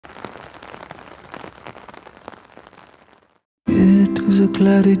a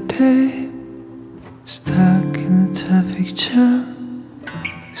cloudy day, stuck in a traffic jam,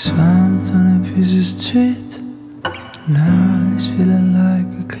 swamped on a busy street. Now it's feeling like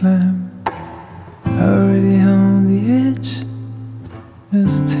a clam, already on the edge,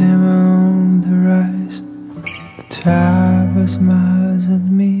 just timber on the rise. The driver smiles at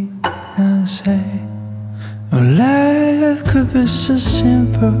me and say, oh, life could be so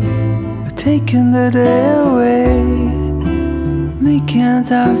simple, but taking the day away, making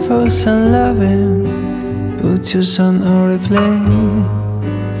time for some loving, put your son on replay.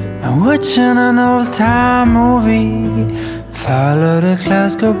 I'm watching an old-time movie, follow the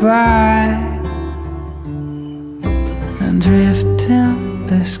clouds go by, and drift in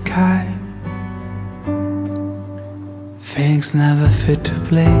the sky. Things never fit to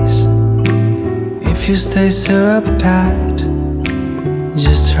place if you stay so uptight.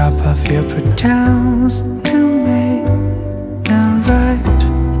 Just drop off your pretense to make them right.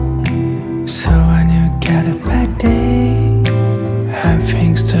 So when you get a bad day and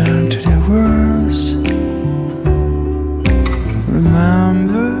things turn to the worst,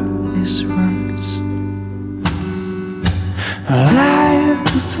 remember these words.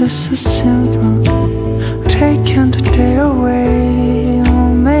 Life is so simple, taking the day away,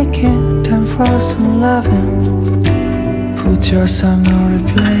 making time for some loving, put your song on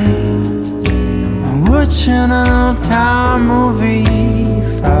replay. I'm watching an old-time movie,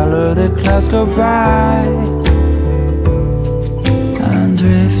 follow the clouds go by, and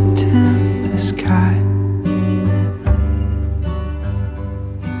drift in the sky.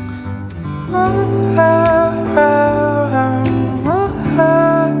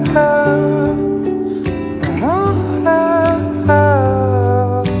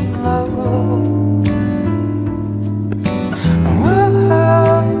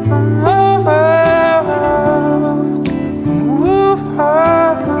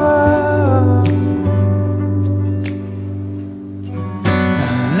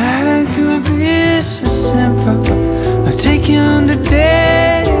 Taking the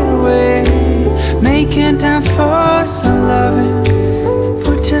day away, making time for some loving,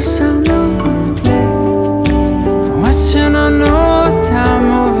 put your song on play. Watching an old-time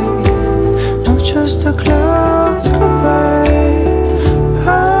movie, not just the clouds go by,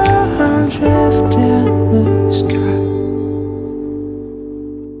 I'm drifting in the sky.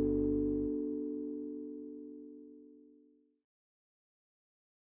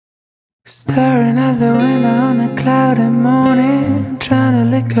 Staring at the window on a cloudy morning, trying to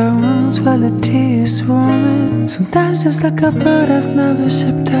lick our wounds while the tea is warming. Sometimes it's like a bird that's never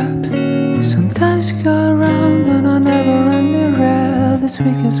shipped out. Sometimes you go around and I never run the rail. This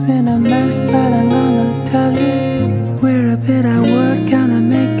week has been a mess, but I'm gonna tell you, we're a bit at work, gonna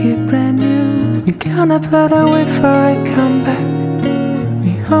make it brand new. We're gonna put away for a comeback.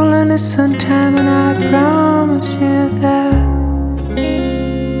 We only need some time, and I promise you that,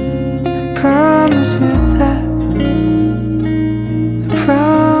 promise you that, I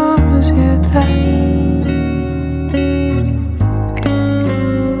promise you that.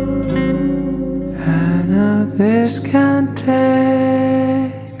 I know this can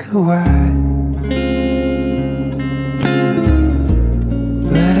take a while,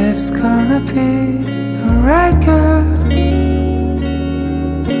 but it's gonna be alright, girl.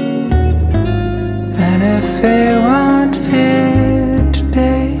 And if it won't be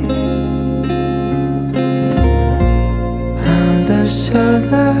today, the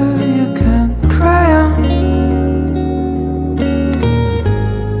shoulder you can cry on.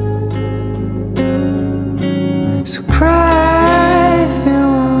 So cry if you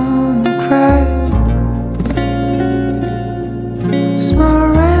wanna cry. Small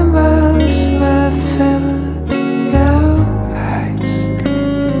rainbows will fill your eyes.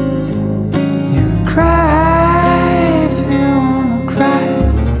 You cry if you wanna cry.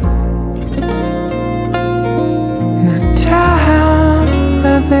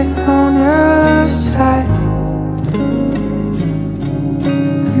 On your side,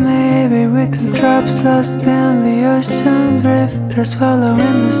 maybe with the drops lost in the ocean, drifters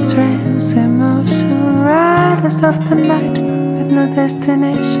following the streams, emotion, riders of the night with no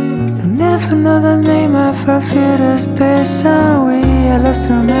destination. Don't never know the name of our future station. We are lost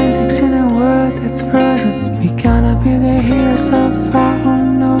romantics in a world that's frozen. We gonna be the heroes of our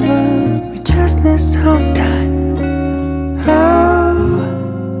own novel. We just need some time. Oh,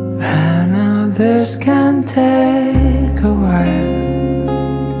 I know this can take a while,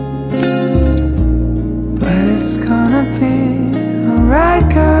 but it's gonna be alright,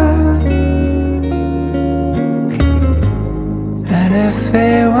 girl. And if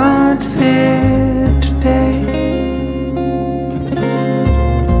it won't be today,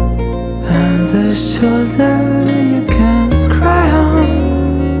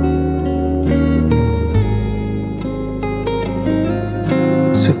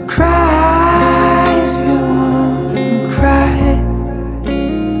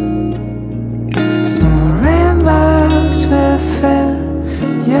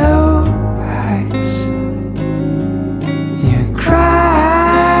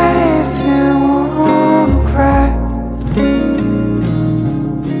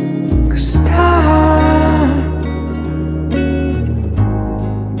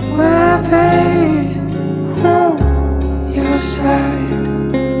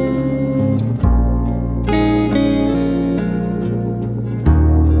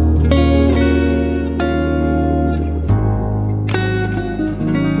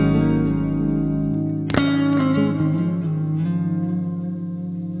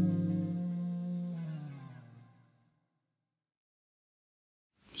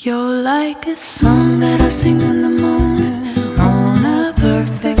 You're like a song that I sing in the morning on a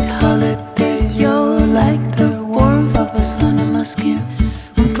perfect holiday. You're like the warmth of the sun on my skin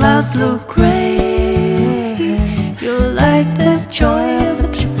when clouds look gray. You're like the joy of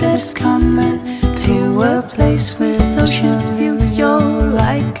a trip that's coming to a place with ocean view. You're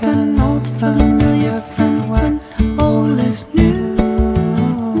like an old familiar friend when all is new.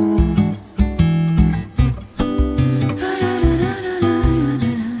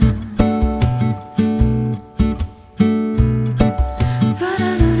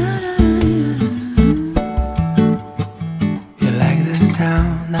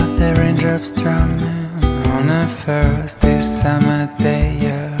 Drumming on a first summer day.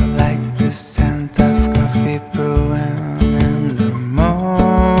 You're like the scent of coffee brewing in the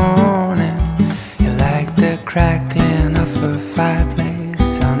morning. You're like the crackling of a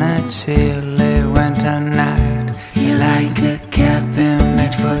fireplace on a chilly winter night. You're like a cabin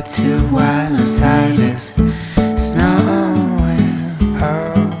made for two while inside is snowing.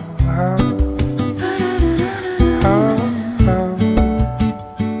 Oh, oh.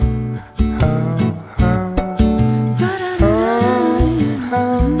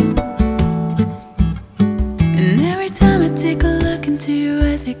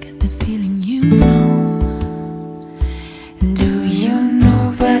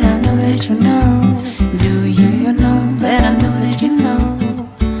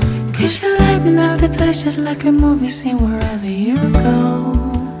 Just like a movie scene wherever you go.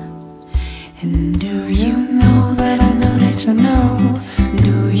 And do you know that I know that you know?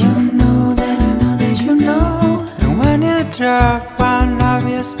 Do you know that I know that you know? And when you drop one of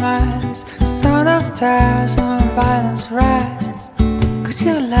your smiles, the sound of tires and violence rise. Cause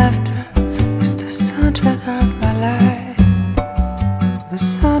your laughter is the soundtrack of my life. The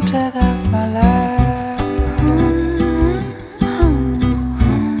soundtrack of my life.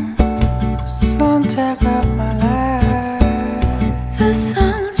 Soundtrack of my life. The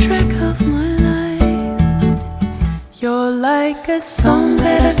soundtrack of my life. You're like a song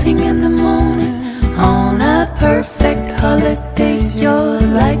that I sing in the morning on a perfect holiday. You're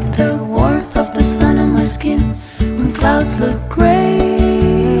like the warmth of the sun on my skin when clouds look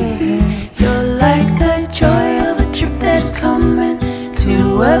gray. You're like the joy of a trip that's coming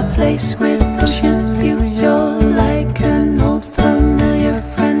to a place with ocean view. You're like an old familiar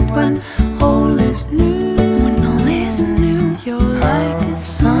friend when all is new. When all is new. You're like a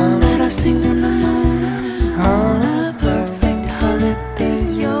song that I sing in the morning on a perfect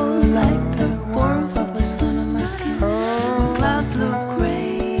holiday. You're like the warmth of the sun on my skin when clouds look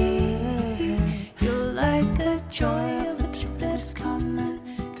gray. You're like the joy of a trip that's coming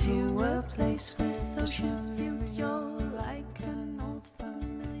to a place with ocean view. You're like an old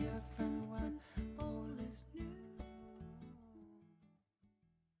familiar friend when all is new.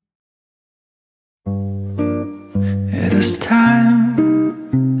 It was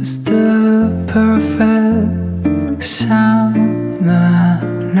time, it's the perfect summer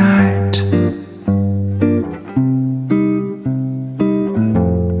night.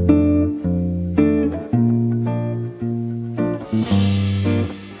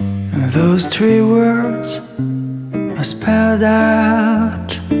 And those three words are spelled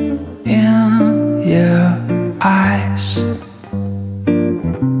out in your eyes.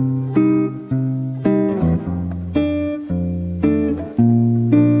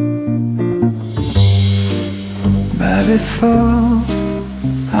 Before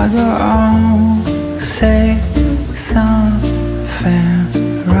I go on, say something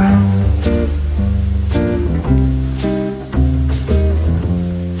wrong.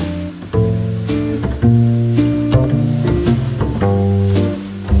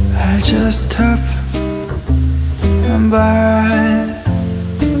 I just hope and bite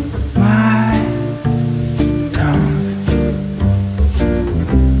my tongue.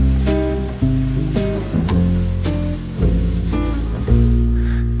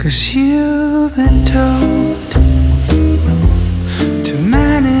 Cause you've been told too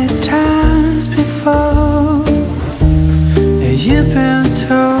many times before. Yeah, you've been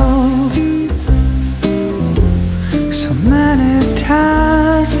told so many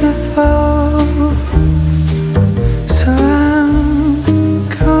times before. So I'm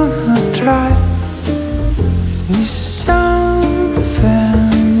gonna try with something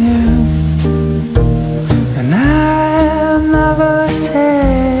new. And I'll never say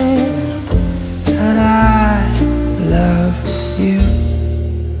that I love you.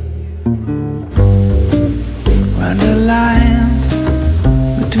 When the line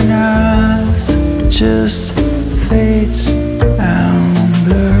between us just fades and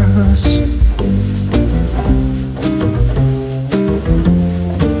blurs.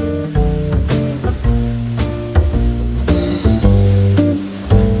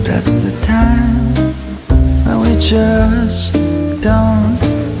 don't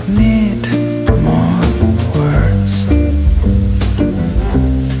need more words.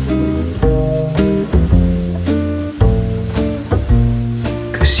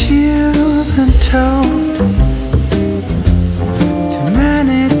 'Cause you've been told too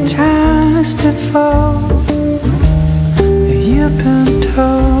many times before. You've been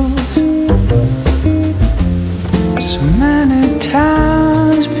told so many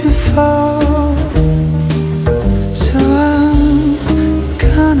times before. So I'm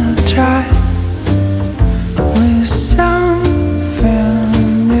gonna try with something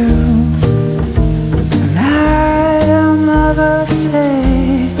new, and I'll never say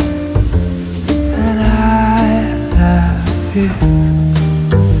that I love you.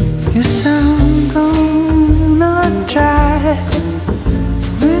 Yes, I'm gonna try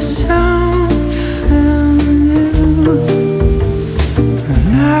with something new, and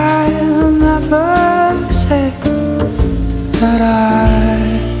I'll never say that I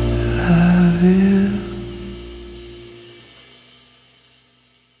love you.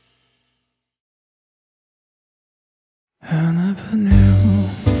 I never knew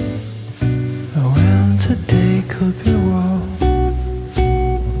when today could be wrong,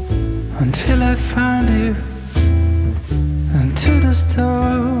 until I found you. And to the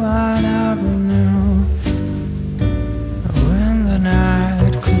store I never knew when the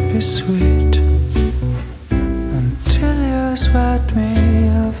night could be sweet, until you swept me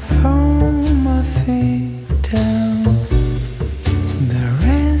up from my feet down. The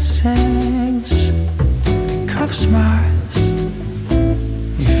rain sings, the cup smiles,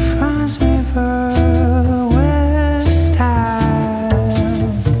 he finds me with style.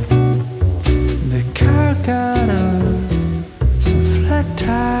 The car got up, flat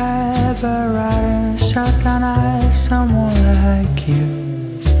tire, but riding shotgun, I someone like you.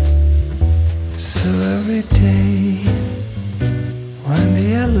 So every day when the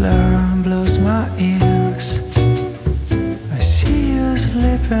alarm blows my ears, I see you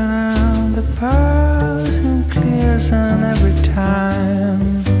sleeping on the bars and clears, and every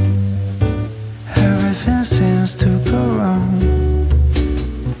time everything seems to go wrong.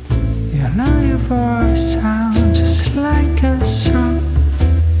 You know your voice sounds just like a song.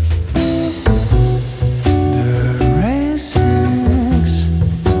 The rain sings,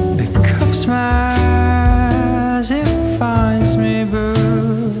 the cup smiles, it finds me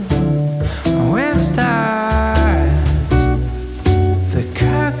blue with stars. The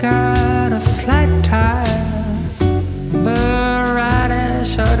car got a flat tire, but riding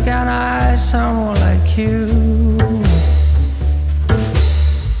shotgun, I someone like you.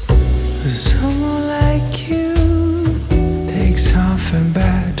 Someone like you, take something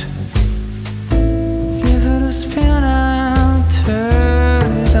bad, give it a spin and turn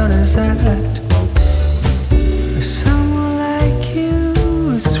it on its head. Someone like you,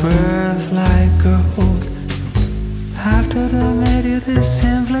 it's worth like gold. After they made you, they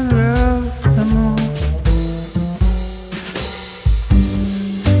simply broke the mold.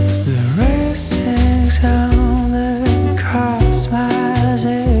 The rain sings on the car smiles,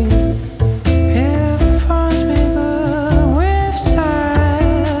 it finds me with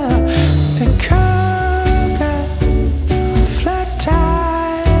style. The car got a flat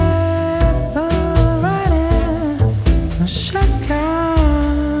tire, but riding a shotgun,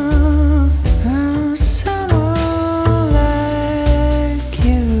 and someone like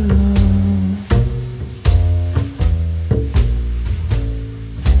you.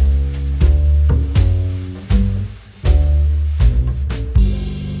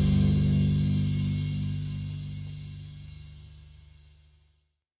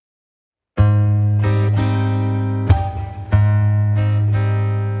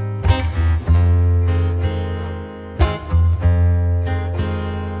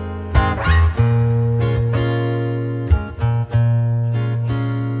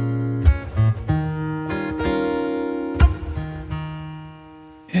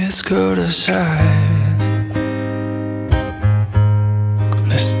 Let's go outside,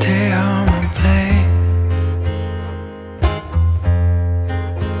 let's stay home and play.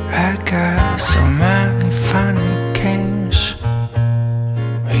 I got so many funny games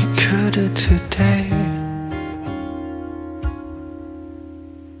we could do today,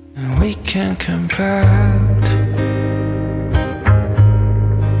 and we can compare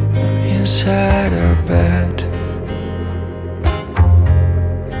inside our bed.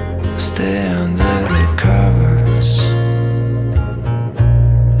 Stay under the covers,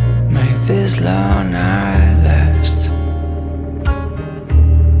 make this long night last.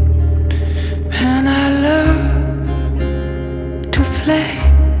 And I love to play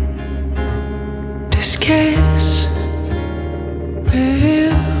this games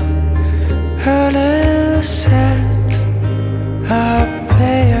set our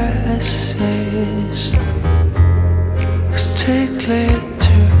players is strictly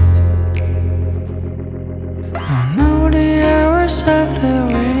true. I know the hours of the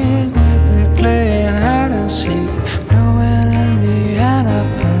week we'll be playing hide and seek, knowing in the end I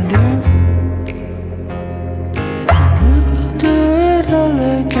found you. We will do it all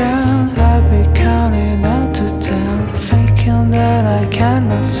again. I'll be counting out to 10, thinking that I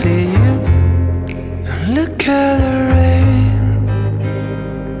cannot see you. And look at the rain,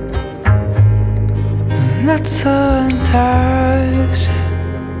 and that's so enticing.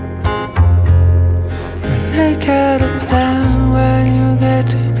 I got a plan when you get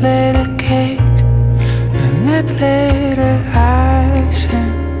to play the cake, and I play the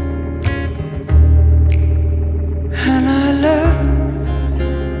icing. And I love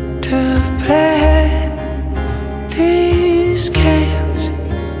to play these games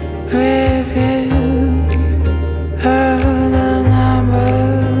with you. The number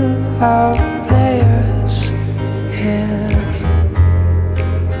of players is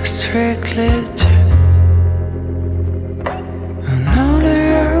strictly true.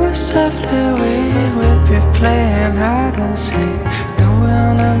 Of the way we'll be playing hide and seek,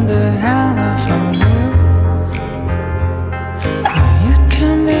 knowing I'm the hand of on you. You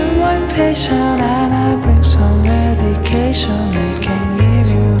can be my patient and I bring some medication. They can give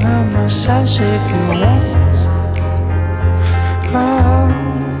you a massage if you want. Oh,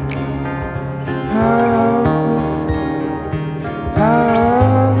 oh, oh,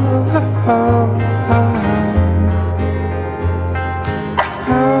 oh, oh.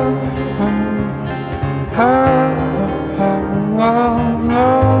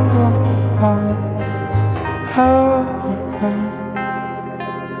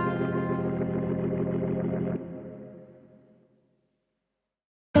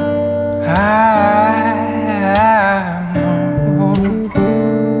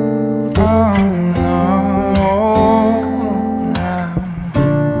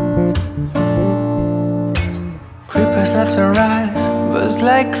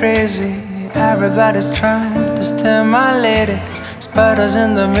 Like crazy, everybody's trying to stimulate it. Spiders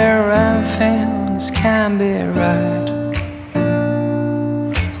in the mirror and things can't be right.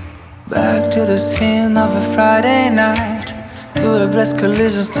 Back to the scene of a Friday night, to a blessed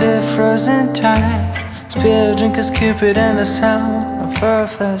collision, still frozen time. Spill drinkers, Cupid and the sound of her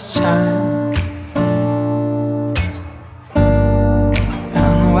first chime.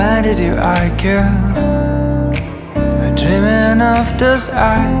 And why did you argue? Dreaming of those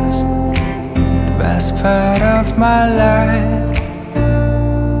eyes, the best part of my life.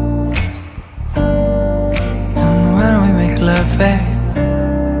 And when we make love, babe,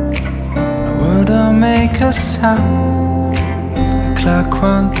 the world don't make a sound. The clock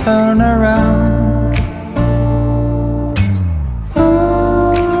won't turn around.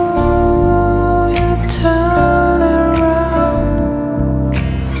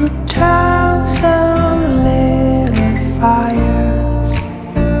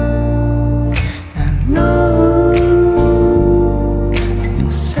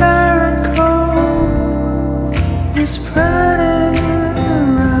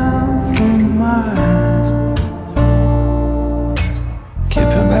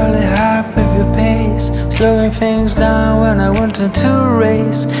 Slowing things down when I wanted to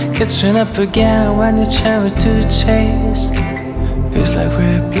race, catching up again when you tell me to chase. Feels like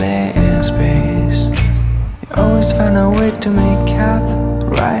we're playing space. You always find a way to make up,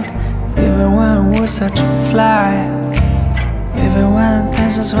 right? Even when we're such a fly, even when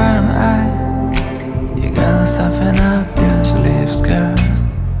things just run high. You gotta soften up your sleeves, girl.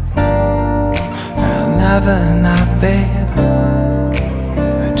 I'll never enough, babe.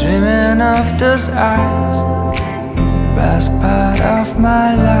 Dreaming of those eyes, best part of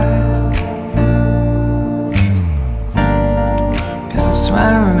my life. Cause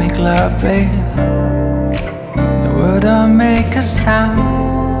when we make love, babe, the world don't make a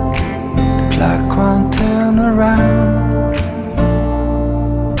sound. The clock won't turn around.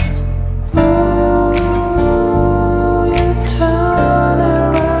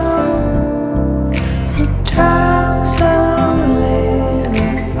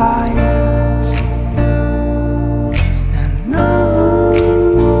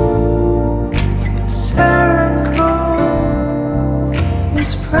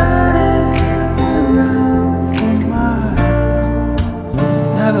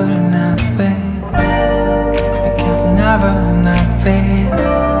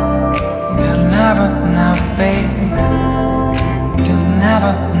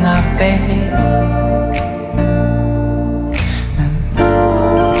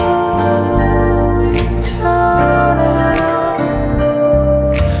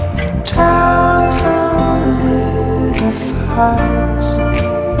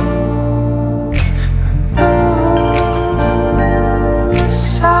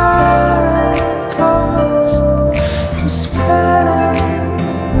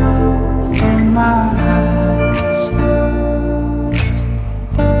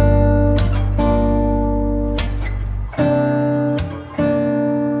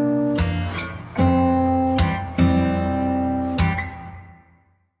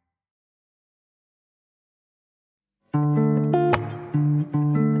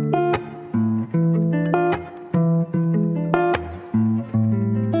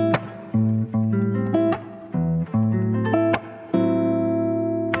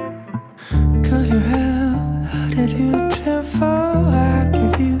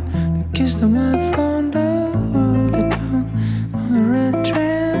 switched on my phone, though to come on the red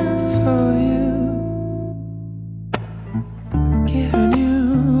train for you. Giving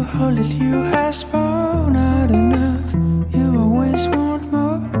you all that you asked for, not enough. You always want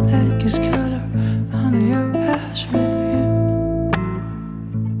more, like his color under your ash review.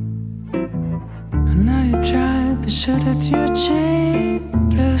 And now you're trying to show that you changed.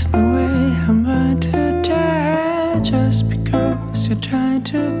 There's no way I'm going to die just because you're trying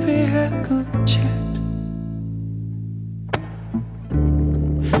to be a good chat.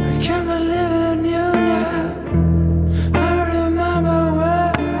 I can't believe in you now. I remember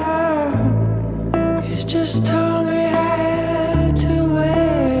well, you just told me I had to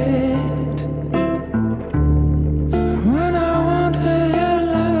wait. When I wanted your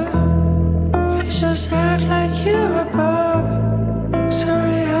love, you just act like you were bored.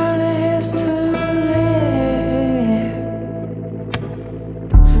 Sorry, honey, it's too late.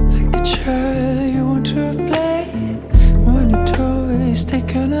 Like a child you want to play, when the toy is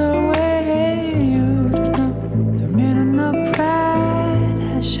taken away, you don't know the meaning of pride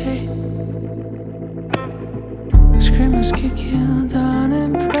and shame. The screamers kicking don't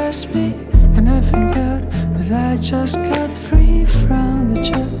impress me, and I thank God that I just got free from the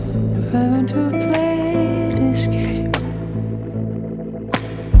job of having to play this game.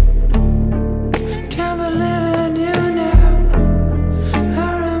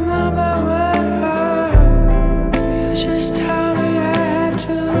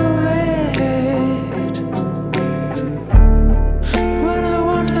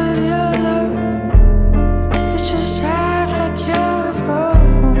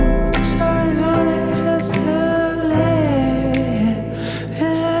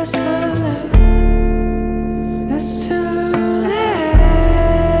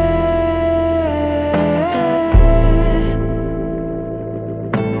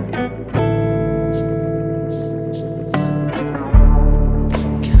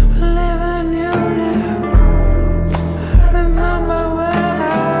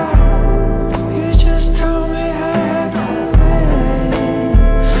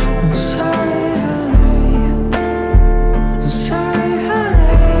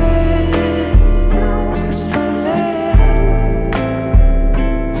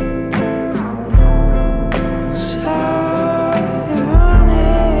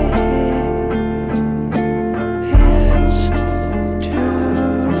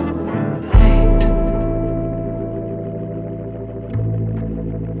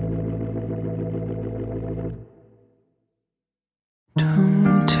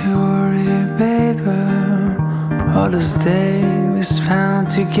 All those days we spent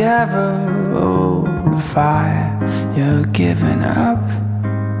together, oh, the fire you're giving up,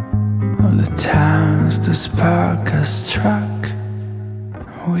 all the times the spark has struck.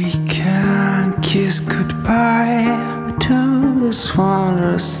 We can't kiss goodbye to this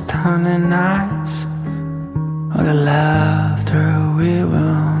wondrous stunning nights, all the laughter we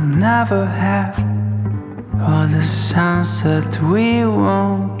will never have, all the sunset we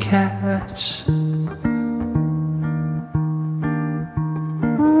won't catch.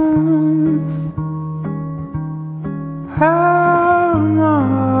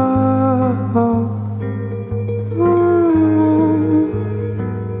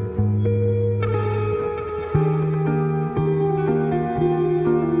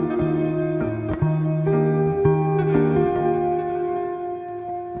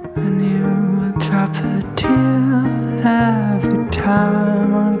 And you would drop a tear every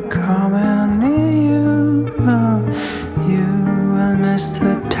time I'm coming near you. You will miss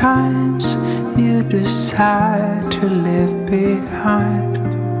the times you decide to leave behind.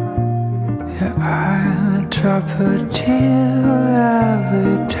 Yeah, I will drop a tear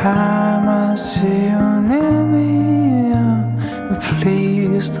every time I see you near me. But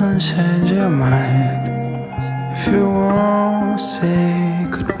please don't change your mind if you won't say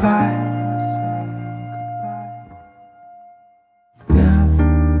goodbye. Yeah,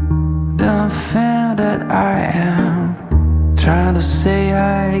 don't think that I am trying to say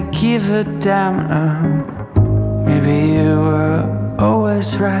I give a damn. Maybe you were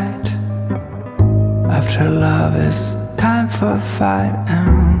always right. After love, it's time for a fight.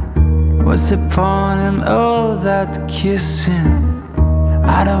 And what's the point in all that kissing?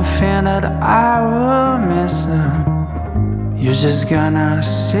 I don't think that I will miss him. You're just gonna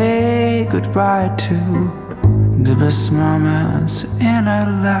say goodbye to the best moments in our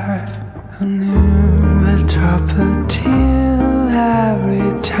life. And you will drop a tear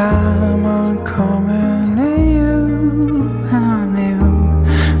every time I'm coming near you. And you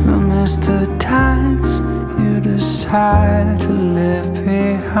will miss the times you decide inside to leave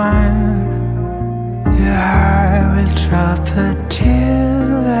behind. Your heart will drop a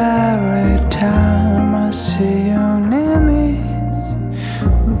tear every time I see you near me.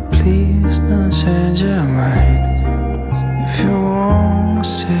 But please don't change your mind if you won't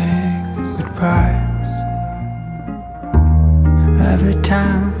say goodbye. Every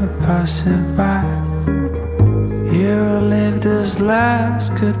time I pass you by, you live this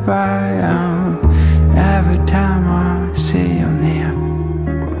last goodbye. Every time I see you near,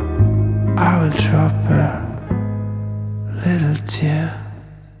 I will drop a little tear.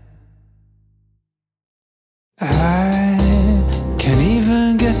 I can't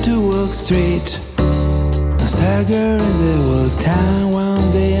even get to work straight. I stagger in the old town.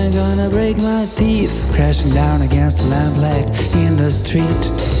 One day I'm gonna break my teeth, crashing down against the lamplight in the street.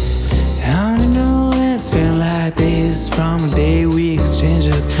 I only know it's been like this from the day we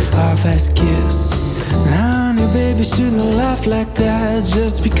exchanged our first kiss. Honey, baby, shouldn't laugh like that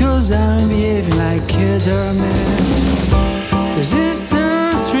just because I'm behaving like a doormat. 'Cause it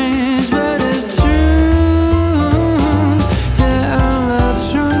sounds strange, but it's true. Yeah, I'm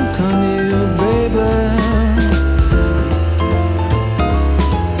Lovedrunk on you, baby.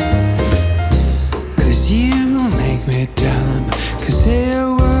 'Cause you make me dumb. 'Cause your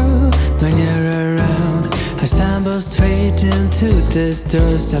world when you're around, I stumble straight into the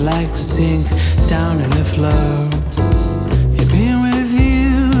doors. I like to sink down on the floor. Yeah, being with you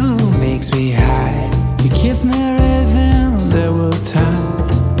makes me high. You keep me rhythm the whole time.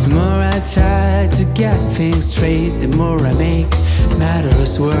 The more I try to get things straight, the more I make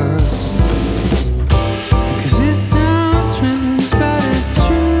matters worse. 'Cause it sounds strange, but it's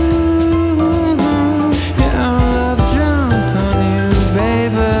true. Yeah, I'm Lovedrunk on you,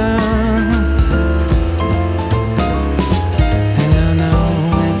 baby.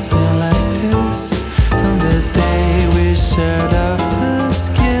 Shared our first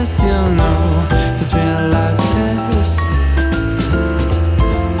kiss, you know it's been like this.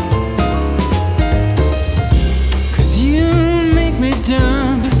 'Cause you make me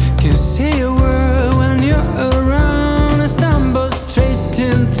dumb, can't say a word when you're around. I stumble straight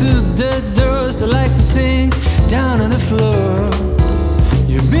into the doors. I like to sink down on the floor.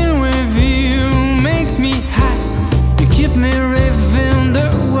 You've been with you makes me high. You keep me raving the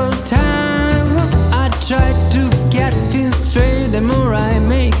whole time. I try to get things straight, the more I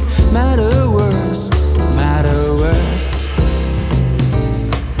make matter worse, matter worse,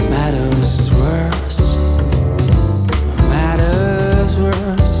 matters worse, matters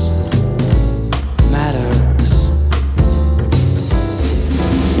worse, matters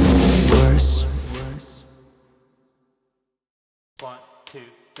worse. 1, 2,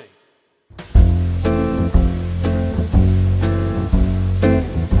 3.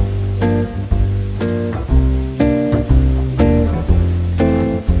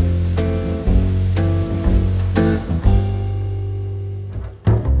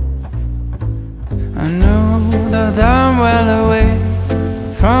 I'm well away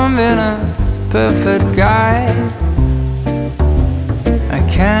from being a perfect guy. I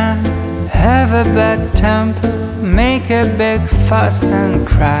can't have a bad temper, make a big fuss and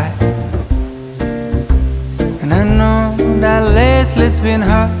cry. And I know that lately it's been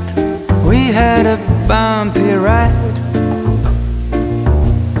hard. We had a bumpy ride.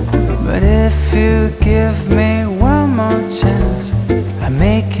 But if you give me one more chance, I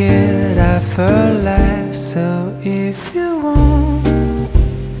make it effortless. So if you want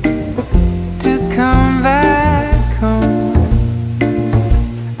to come back home,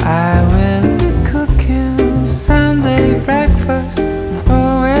 I will be cooking Sunday breakfast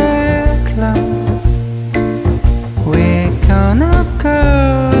all week long. We're gonna go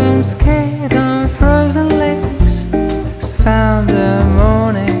and skate on frozen lakes, spend the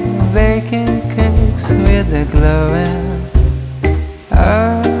morning baking cakes with the glowing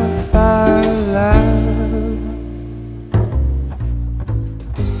of our love.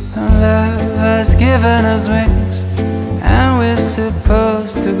 Love has given us wings, and we're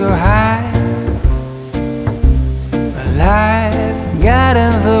supposed to go high. But life got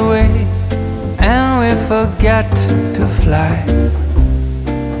in the way, and we forgot to fly.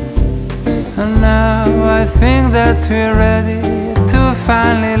 And now I think that we're ready to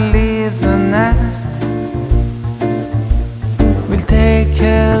finally leave the nest. We'll take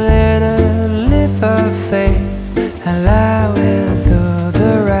a little leap of faith, and I will do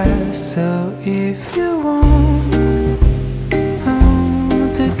the rest. So if you want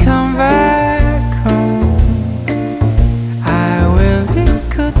to come back home, I will be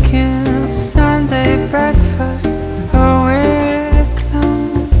cooking Sunday breakfast all week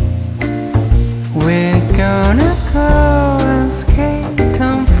long. We're gonna go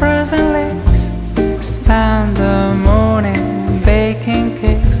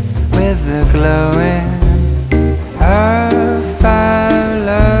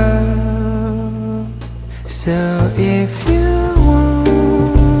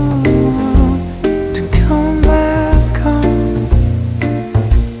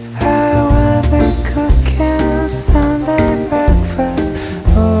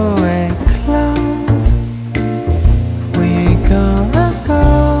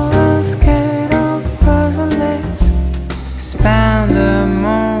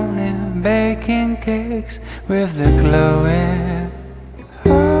lakes with the glowing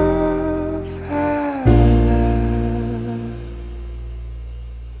of our love.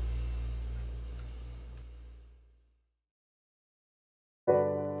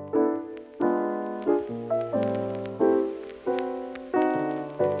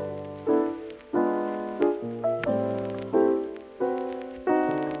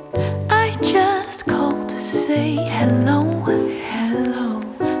 I just called to say hello, hello.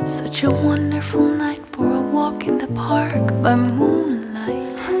 Such a wonderful night for a walk in the park by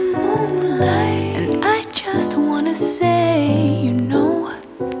moonlight, moonlight. And I just wanna say, you know,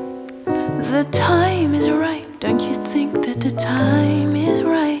 the time is right. Don't you think that the time is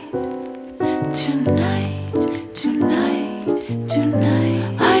right? Tonight, tonight, tonight.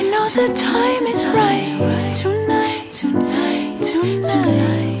 I know the time is right. Tonight, tonight,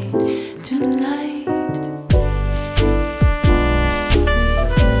 tonight, tonight.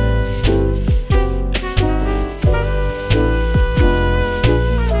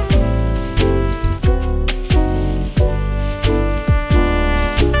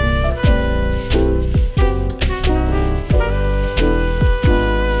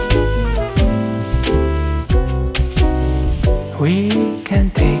 We can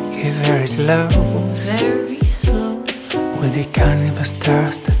take it very slow. Very slow. We'll be counting the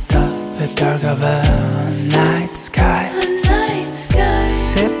stars that dot the dark of a night sky. The night sky.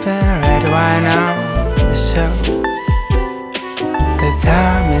 Sipping red wine on the show. The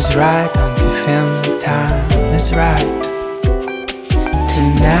time is right, don't you feel the time is right?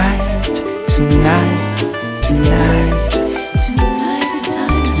 Tonight, tonight, tonight. Tonight the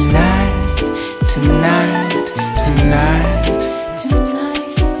time is Tonight, tonight, tonight.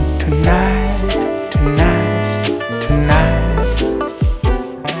 Tonight, tonight, tonight,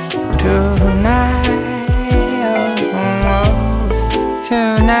 tonight,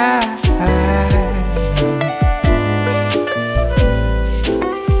 tonight.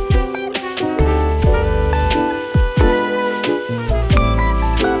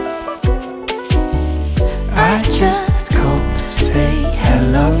 I just called to say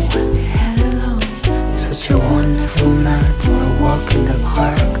hello, hello. such a wonderful night for a walk in the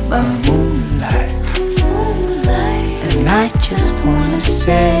park by moonlight. Moonlight. And I just wanna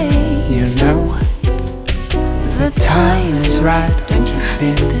say, you know, the time is right. Don't you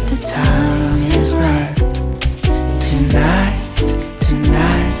feel that the time is right? Tonight,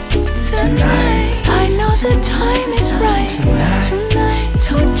 tonight, tonight. I know the time is right. Tonight, tonight,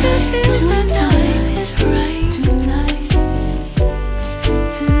 tonight, the time is right. Tonight,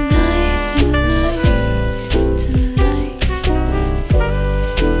 tonight, tonight, tonight.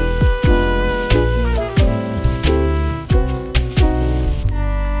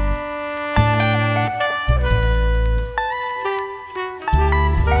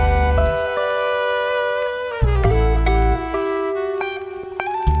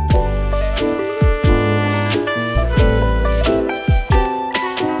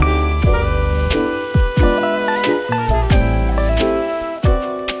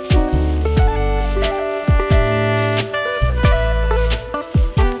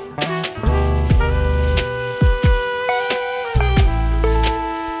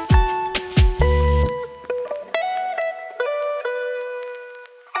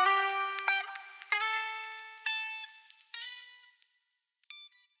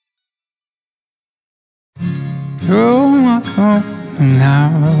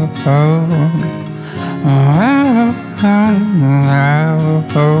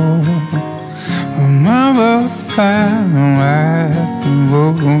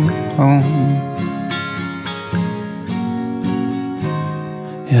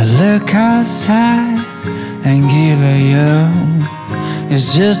 You look outside and give a yawn.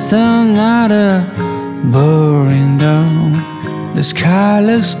 It's just another boring dawn. The sky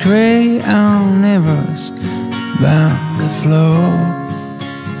looks gray on neighbors bound the floor.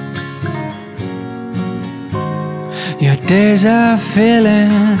 Your days are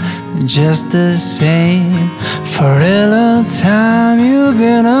feeling just the same. For a long time you've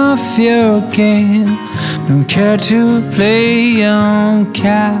been off your game. Don't care to play on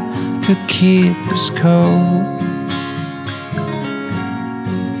care to keep the score.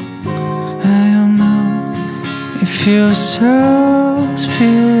 I don't know if your soul's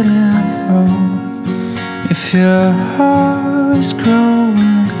feeling low, if your heart is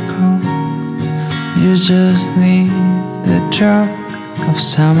growing cold. You just need the drop of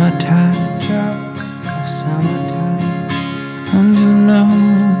summertime, and you know,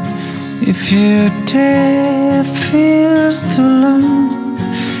 if your day feels too long,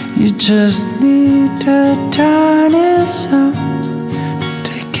 you just need a tiny song.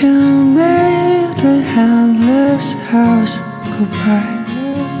 Take a minute the endless hours go by.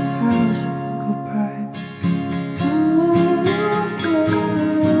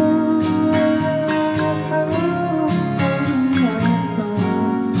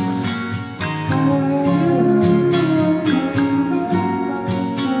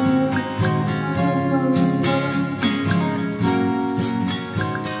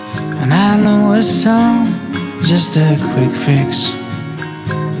 And I know a song, just a quick fix.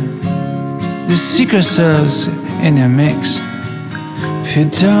 The secret sauce in your mix. If you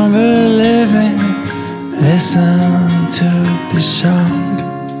don't believe me, listen to the song.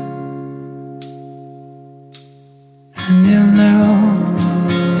 And you know,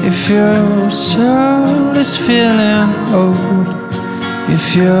 if your soul is feeling old,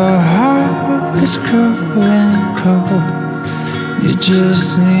 if your heart is growing cold, you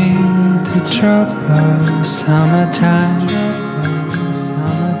just need to drop a summertime.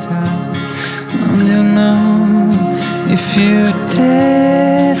 And you know, if your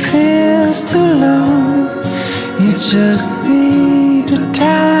day feels too long, you just need a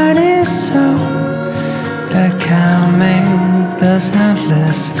tiny song that can make those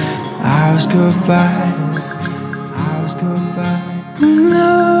endless hours go by. No.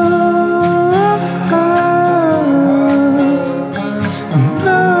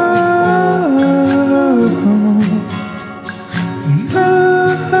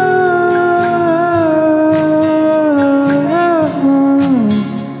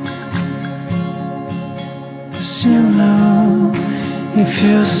 If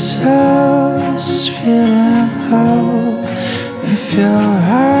your soul is feeling whole, if your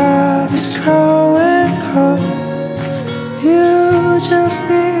heart is growing cold, you just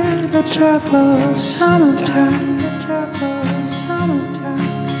need a drop of summertime.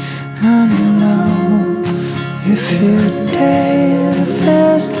 And you know, if your day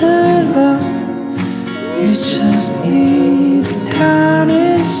feels too long, you just need a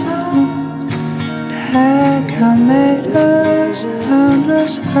tiny song that can make us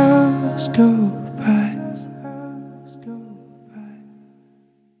endless hours go by.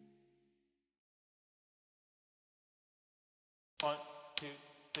 One, two,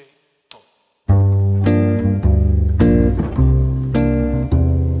 three, four.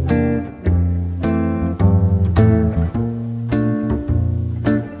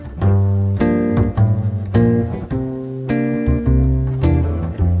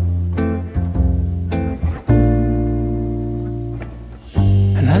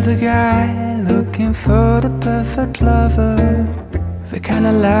 Another guy looking for the perfect lover, the kind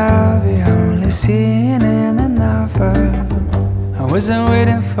of love you only see in a novel. I wasn't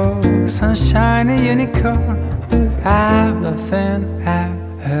waiting for some shiny unicorn out of thin air,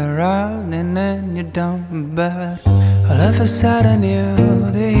 around and then you don't. But all of a sudden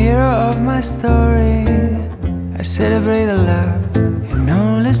you're the hero of my story. I celebrate the love and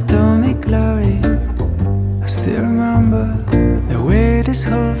only stole me glory. I still remember the way this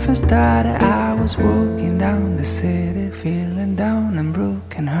whole thing started. I was walking down the city, feeling down and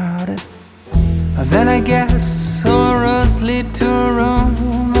broken hearted. But then I guess all roads lead to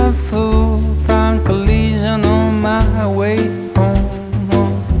Rome. A full front collision on my way home.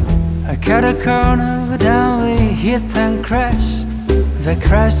 I cut a corner, but then we hit and crash. The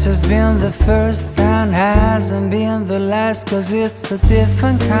crash has been the first and hasn't been the last, 'cause it's a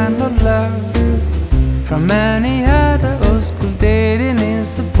different kind of love from any other old school dating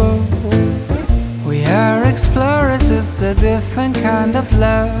is the boat. We are explorers, it's a different kind of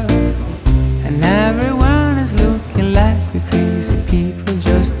love. And everyone is looking like we're crazy people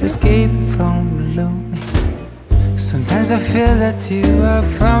just escaping from the lonely. Sometimes I feel that you are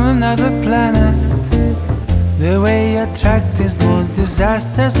from another planet. The way you attract these more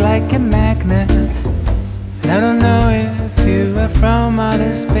disasters like a magnet. And I don't know if you are from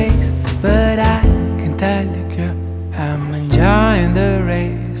outer space, but I can tell you, girl, I'm enjoying the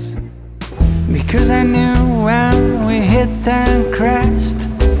race. Because I knew when we hit and crashed,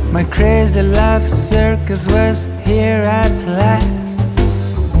 my crazy love circus was here at last.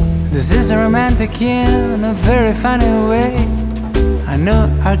 This is romantic in a very funny way. I know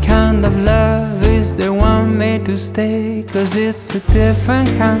our kind of love is the one made to stay, 'cause it's a different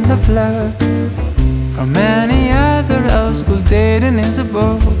kind of love from any other old school dating is a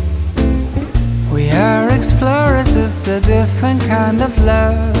bore. We are explorers, it's a different kind of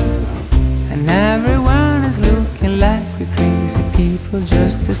love. And everyone is looking like we're crazy people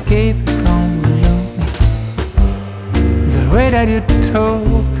just escaping from the lonely. The way that you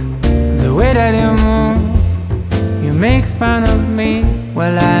talk, the way that you move, you make fun of me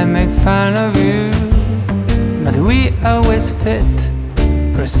while I make fun of you. But we always fit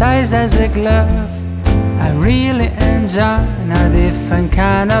precise as a glove. I really enjoy a different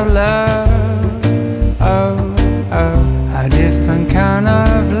kind of love. Oh, oh, a different kind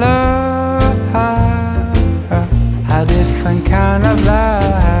of love. A different kind of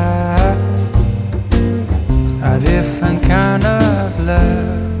love. A different kind of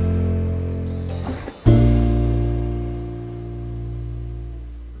love.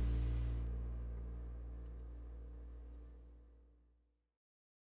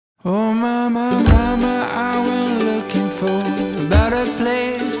 Oh mama, mama, I went looking for a better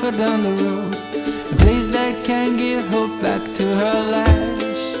place for down the road, a place that can give hope back to her life.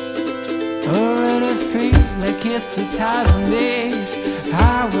 Already feels like it's 1,000 days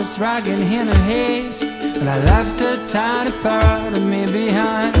I was dragging in a haze, but I left a tiny part of me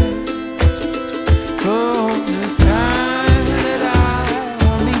behind. For the time that I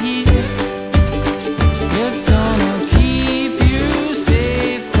won't be here, it's gonna keep you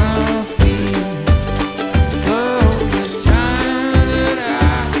safe from fear. For the time that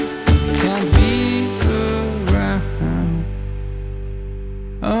I can't be around.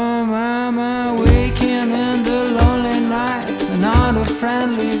 Oh mama, waking in the lonely night, another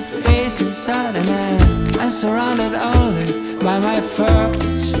friendly face inside, and I'm surrounded only by my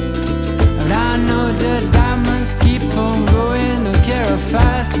thoughts. But I know the diamonds keep on going. Don't care how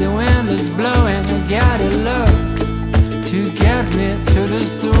fast the wind is blowing. I gotta look to get me to the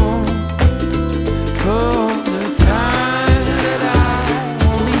storm. For the time that I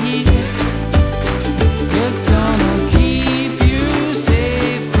won't be here, it's gonna keep you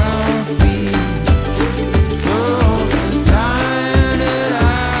safe from fear. For the time that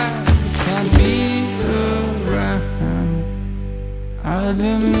I can't be around, I've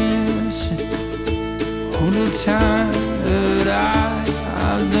been missing all the time that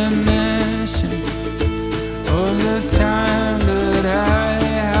I've been missing. All the time that I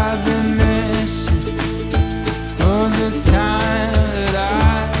have been missing. All the time that I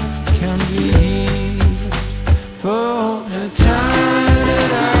can be here. For the time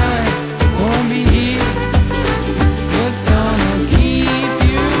that I won't be here, it's gonna keep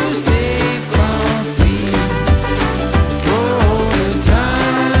you safe from fear. For the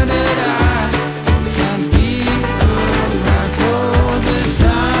time that I can't be around. For the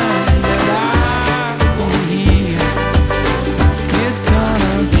time that I won't be here, it's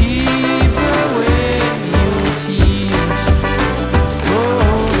gonna keep away your tears. For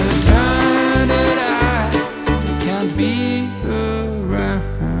the time that I can't be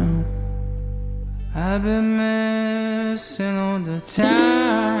around, I've been missing all the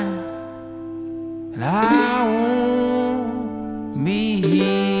time that I won't be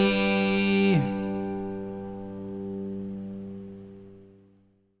here.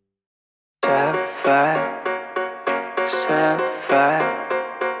 Set fire, set fire,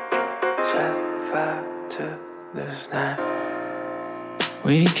 set fire to this night.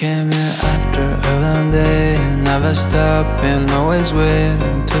 We came here after a long day, never stopping, always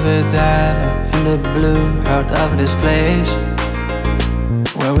waiting to be diving in the blue heart of this place,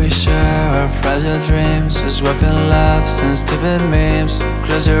 where we share our fragile dreams, swapping laughs and stupid memes.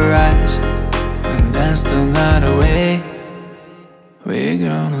 Close your eyes and dance the night away. We're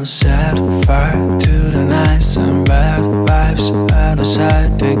gonna set fire to the nights and bad vibes out of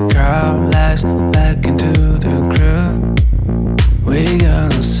sight. Take our lives back into the groove. We're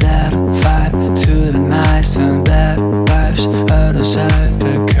gonna set fire to the nights and bad vibes out of sight.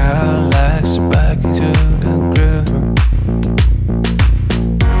 Take our lives back into the groove.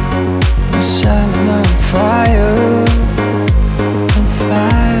 We're setting on fire, on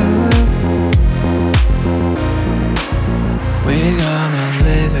fire. We're gonna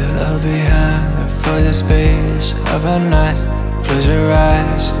leave it all behind for the space of a night. Close your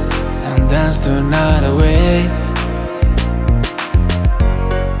eyes and dance the night away.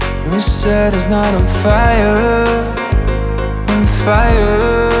 We said it's not on fire, on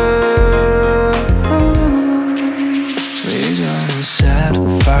fire. We're gonna set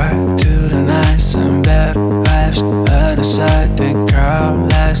fire to the nights and bad vibes out of sight. Take our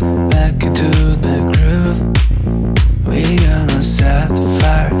lives back into the groove. We're gonna set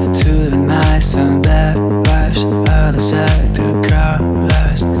fire to the nights and bad vibes out of sight. Take our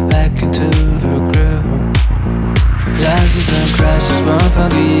lives back into the groove. Rises and crashes, born from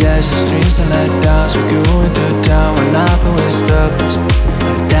the ashes, dreams and letdowns. We go into town when nothing will stop us.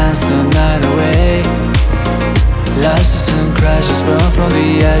 We dance the night away. Rises and crashes, born from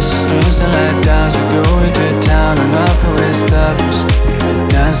the ashes, dreams and letdowns. We go into town and nothing will stop us. We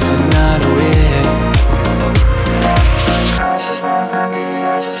dance the night away. Crashes, born from the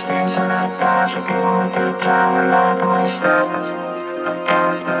ashes, dreams and letdowns. We go into town and nothing will stop us.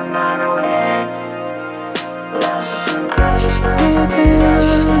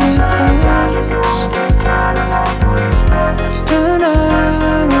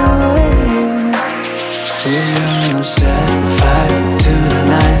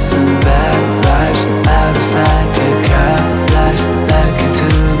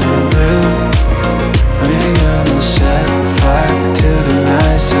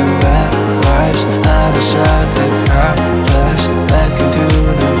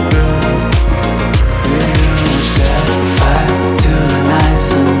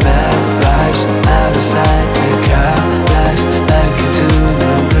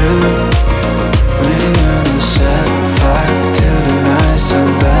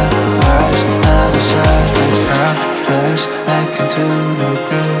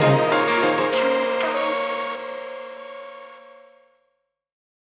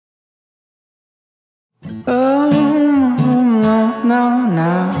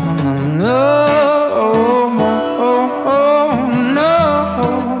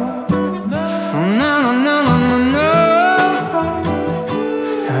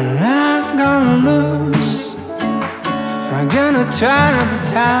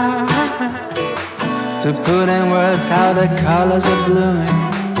 To put in words how the colors are blooming,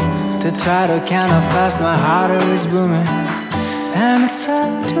 to try to count how fast my heart is booming. And it's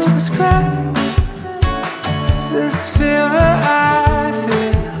hard to describe this fever I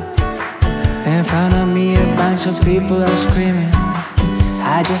feel. In front of me a bunch of people are screaming.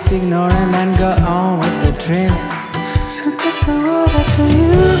 I just ignore and then go on with the dream. So that's the world after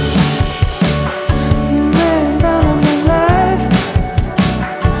you. You rain down on my life.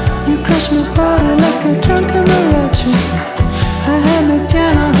 You crush my body like a drunken mariachi. I had the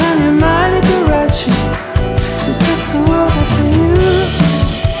piano and your mighty Liberace. So that's the world after you.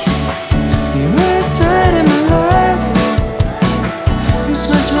 You race right in my life. You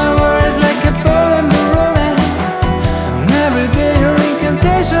smash my words like a poem rolling. And every day your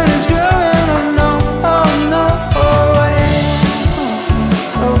incantation is growing. Oh no, oh no, oh yeah.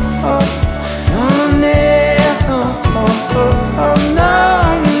 Oh, oh, no, no, oh, oh, oh,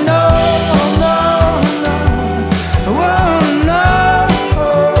 no.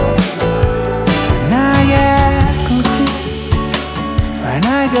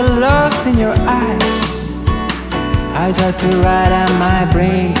 Lost in your eyes, I try to write and my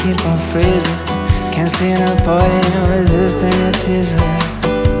brain keep on freezing. Can't see no point in resisting your teasing.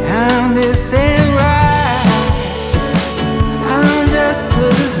 And this ain't right. I'm just a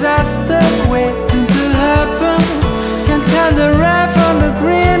disaster waiting to happen. Can't tell the red from the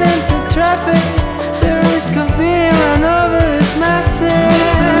green into traffic. The risk of being run over is massive.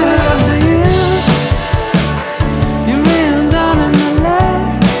 It's after you. You're real down in my life.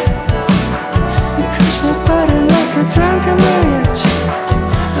 Like a drunken mariachi.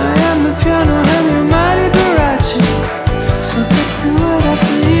 I am the piano and your mighty Liberace. So that's the word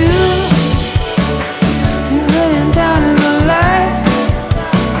after you. You're laying down in my life.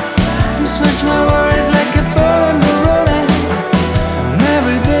 You smash my worries like a poem rolling. And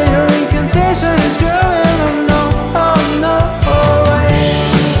every day your incantation is growing. Oh no, oh no, oh yeah.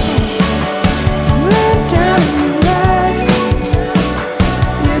 You're laying down in my life.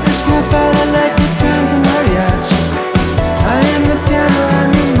 You crush my body like a drunken mariachi. I am the piano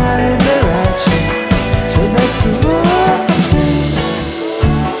and you mighty Liberace. So that's the world of me.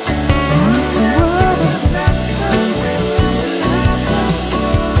 It's a world of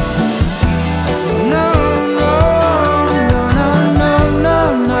no, no, no, no, no,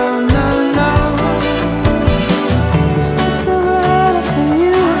 no, no, no. 'Cause that's the world after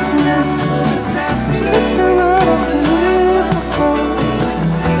you. 'Cause that's the world after you.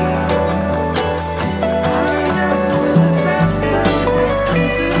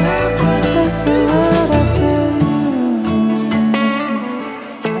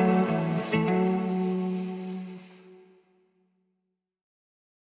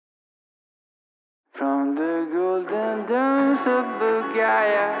 From the golden domes of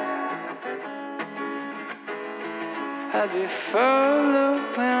Bulgaria, I'll be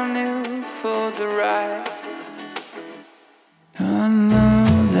following you for the ride. I know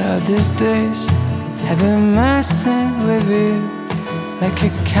that these days have been messing with you like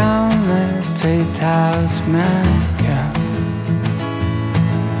a countless straight out makeup.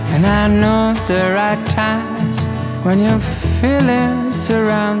 And I know the right times when you're feeling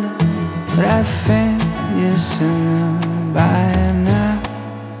surrounded. But I think you should know by now.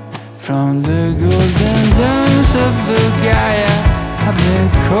 From the golden domes of Bulgaria, I've been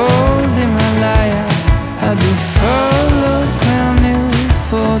cold Himalaya. I'll be following you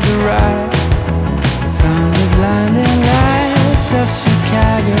for the ride. From the blinding lights of Chicago.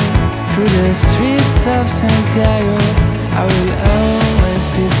 Chicago, through the streets of Santiago, I will always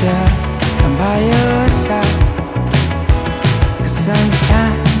be there and by your side. 'Cause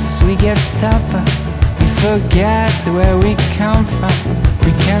sometimes we get stubborn, we forget where we come from.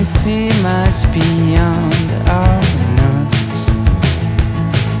 We can't see much beyond our nose.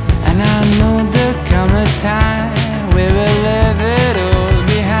 And I know there'll come a time we will leave it all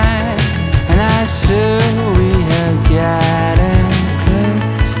behind. And I'm sure we are getting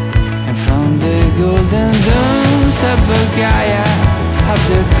close. And from the golden domes of Bulgaria, up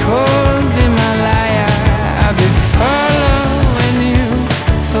the cold Himalaya, I'll be following you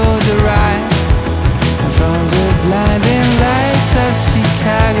for the ride. And from the blinding lights of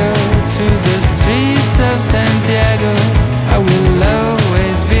Chicago to the streets of Santiago, I will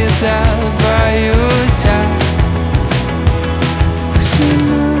always be there by your side. 'Cause you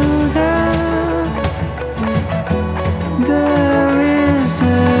know that there is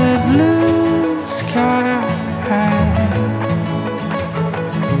a blue sky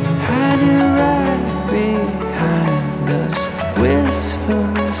hiding right behind those wistful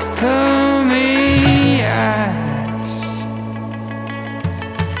stormy eyes.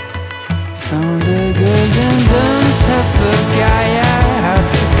 From the golden domes of Bulgaria, up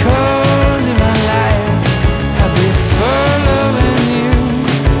the cold Himalaya, I'll be following you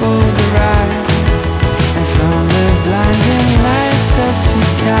for the ride. And from the blinding lights of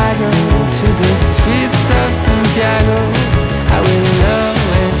Chicago to the streets of Santiago, I will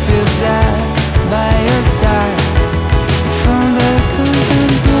always be there by your side. From the golden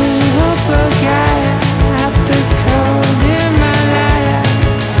domes of Bulgaria, up the cold Himalaya,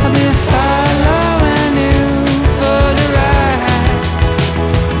 I'll be following you for the ride.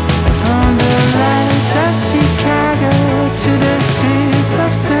 From the lights of Chicago to the streets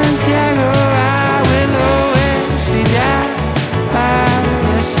of Santiago, I will always be there by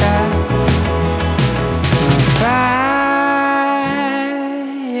your side. By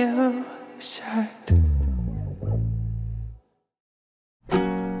your side.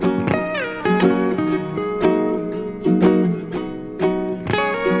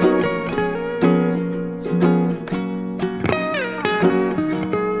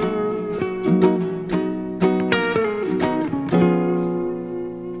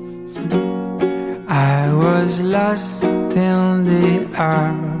 I was lost in the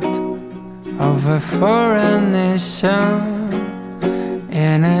art of a foreign nation,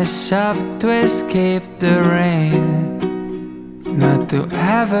 in a shop to escape the rain, not to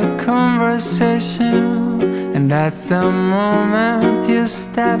have a conversation. And that's the moment you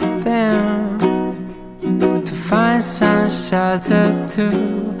step in to find some shelter too.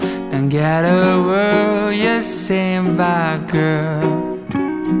 And get a word you're saying by girl.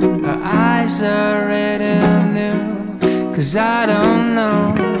 Her eyes are red and new, 'cause I don't know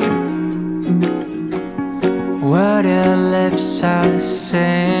what your lips are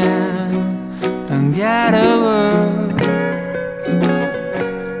saying. Don't get a word,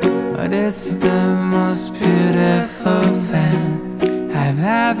 but it's the most beautiful thing I've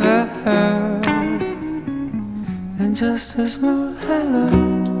ever heard. And just a small hello,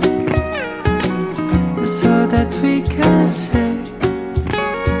 so that we can say,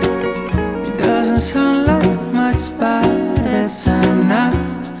 it doesn't sound like much, but it's enough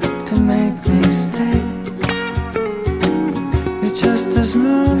to make me stay. It's just a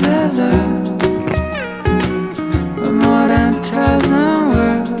small hello, but more than 1,000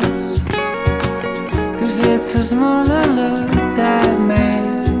 words. 'Cause it's a small hello that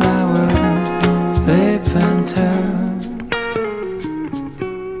made my world flip and turn.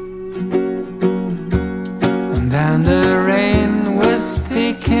 And then the rain was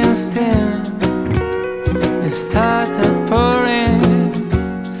thick and thin, it started pouring.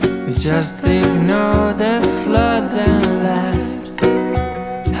 We just ignored the flood and left,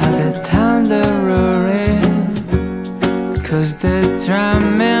 had the thunder roaring. 'Cause the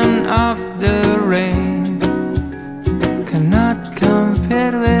drumming of the rain cannot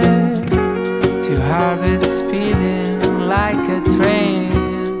compare with two heartbeats speeding like a train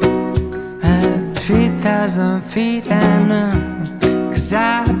at 3,000 feet and 'cause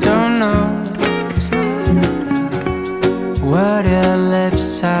I don't know what your lips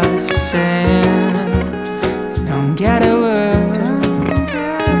are saying. Don't get a word,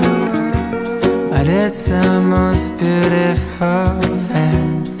 but it's the most beautiful thing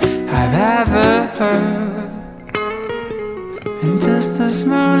I've ever heard. And just a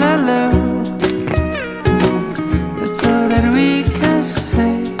small hello, that's all that we can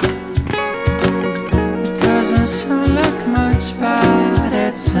say. It doesn't sound like much, but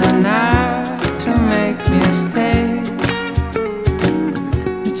it's enough to make me stay.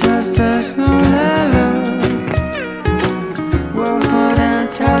 just a small hello, worth more than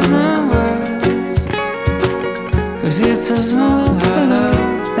 1,000 words. 'Cause it's a small hello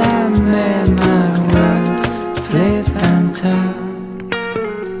that made my world flip and turn.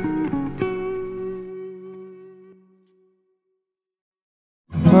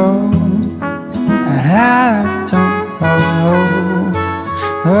 Oh, and I don't know.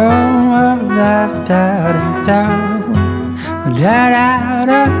 Oh, da da da da da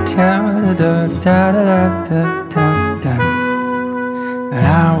da da da da da da da. And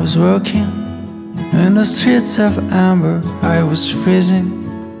I was walking in the streets of Hamburg. I was freezing,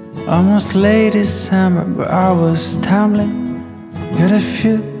 almost late December, but I was stumbling, got a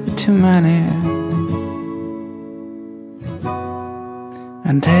few too many.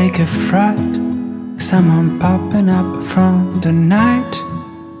 And take a fright, someone popping up from the night.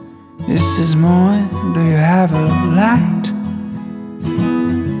 Is this morning, do you have a light?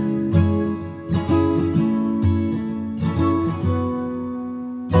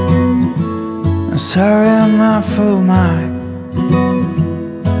 I'm sorry I'm not full mind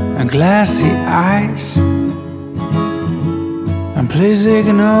and glassy eyes, and please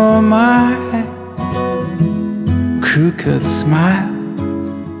ignore my crooked smile.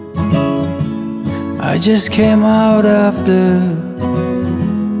 I just came out of the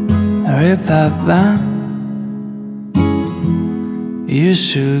rip-up band. You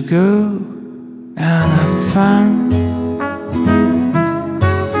should go and have fun.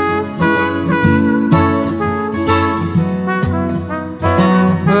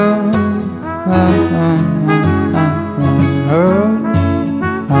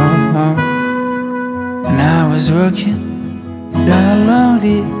 And I was working down along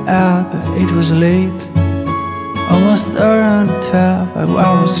the Alp. It was late, almost around 12. I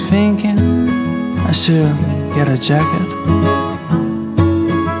was thinking I should get a jacket.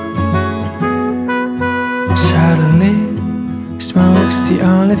 Suddenly, smoke's the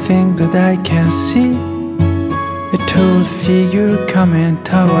only thing that I can see. A tall figure coming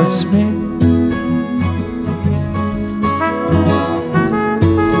towards me.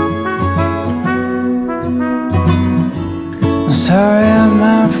 I'm sorry I'm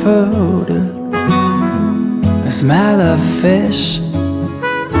unfolded. The smell of fish.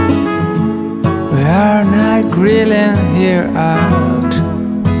 We are not grilling here out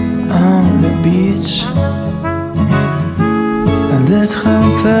on the beach. And this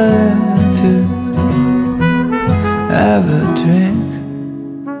compelled to have a drink.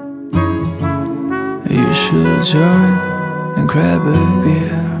 You should join and grab a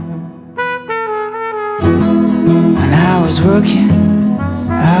beer. And I was working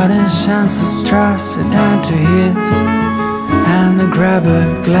out in ᴘʟᴜᴜ, down to hit and I grab a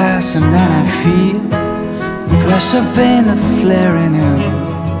glass, and then I feel a flash of pain, a flaring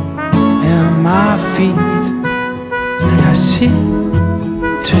in my feet. Then I see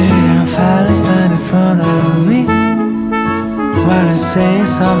three young fellas stand in front of me while I say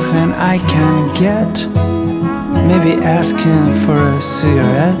something I can't get, maybe asking for a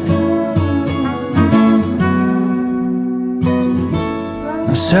cigarette.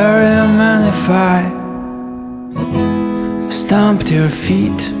 I'm sorry, man, if I stomped your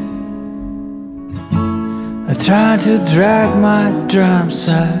feet. I tried to drag my drums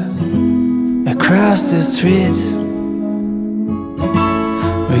across the street.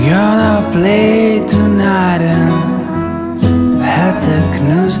 We're gonna play tonight and had the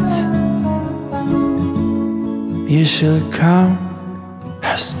knust. You should come,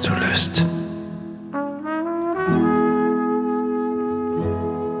 hast du Lust?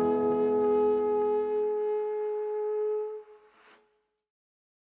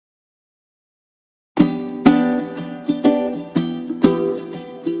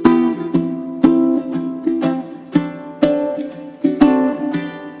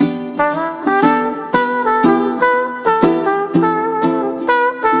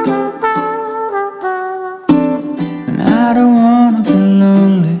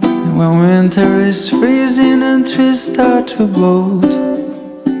 Winter is freezing and trees start to bolt,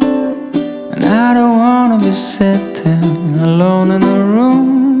 and I don't wanna be sitting alone in a room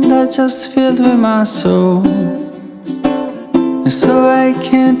that's just filled with my soul. And so I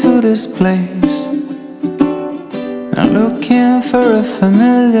came to this place, I'm looking for a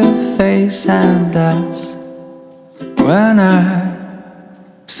familiar face, and that's when I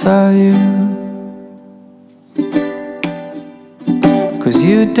saw you. 'Cause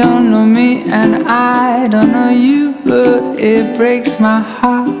you don't know me and I don't know you, but it breaks my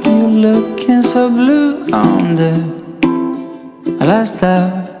heart. You're looking so blue on the last of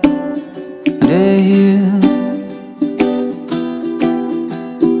the hill.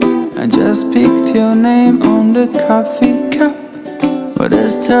 I just picked your name on the coffee cup. With a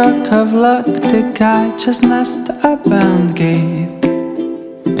stroke of luck, the guy just messed up and gave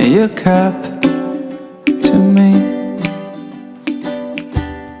your cup to me.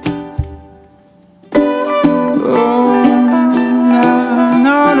 Oh, no,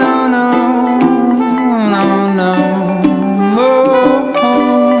 no, no, no, no, no. Oh,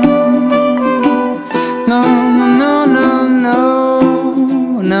 no, no, no, no,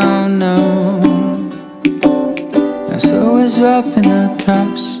 no, no. And so we're swapping our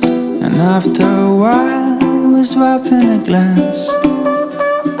cups, and after a while we're swapping a glance.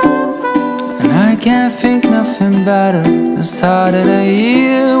 And I can't think nothing better than starting a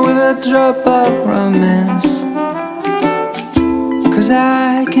year with a drop of romance. Cause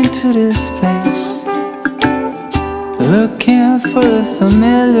I came to this place looking for a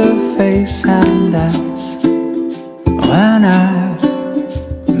familiar face, and that's when I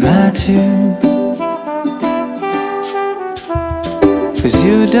met you. Cause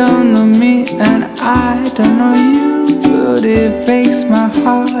you don't know me and I don't know you, but it breaks my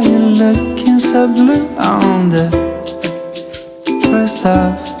heart you're looking so blue on the first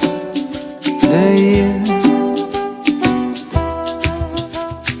of the year.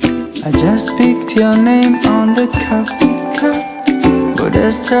 I just picked your name on the coffee cup. With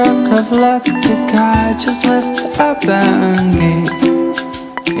a stroke of luck, the guy just messed up and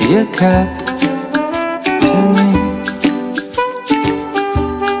gave your cup to me.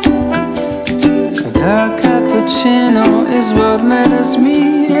 Dark cappuccino is what matters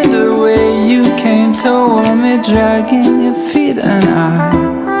me. The way you came toward me, dragging your feet, and I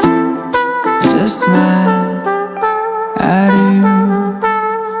just smiled at you.